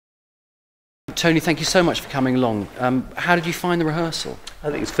Tony, thank you so much for coming along. How did you find the rehearsal?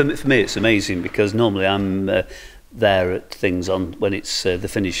 I think for me it's amazing, because normally I'm there at things when it's the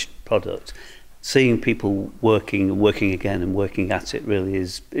finished product. Seeing people working and working again and working at it really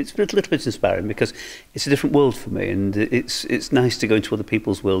it's a little bit inspiring, because it's a different world for me, and it's nice to go into other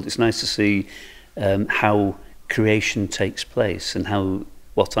people's world. It's nice to see how creation takes place, and how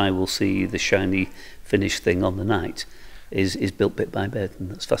what I will see, the shiny finished thing on the night, is built bit by bit, and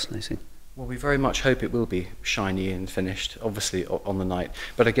that's fascinating. Well, we very much hope it will be shiny and finished, obviously, on the night.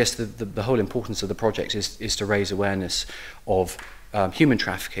 But I guess the whole importance of the project is to raise awareness of human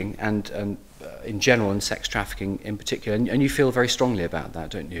trafficking and in general, and sex trafficking in particular. And you feel very strongly about that,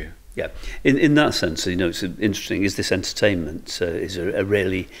 don't you? Yeah, in that sense, you know, it's interesting. Is this entertainment? Is a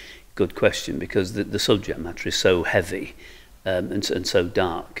really good question, because the subject matter is so heavy and so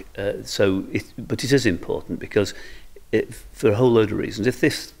dark. But it is important, because for a whole load of reasons. If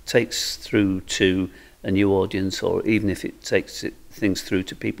this takes through to a new audience, or even if it takes things through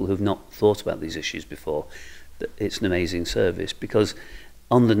to people who've not thought about these issues before, it's an amazing service, because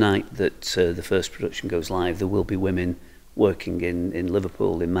on the night that the first production goes live, there will be women working in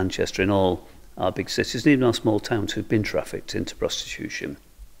Liverpool, in Manchester, in all our big cities, and even our small towns, who've been trafficked into prostitution.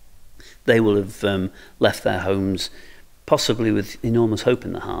 They will have left their homes, possibly with enormous hope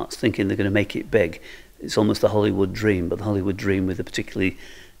in their hearts, thinking they're going to make it big. It's almost the Hollywood dream, but the Hollywood dream with a particularly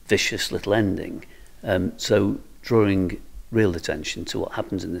vicious little ending. So drawing real attention to what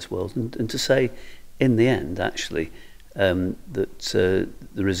happens in this world, and to say, in the end, actually, that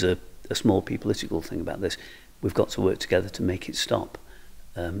there is a small p political thing about this. We've got to work together to make it stop.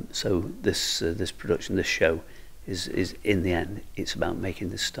 So this production, this show, is in the end, it's about making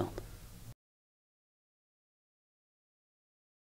this stop.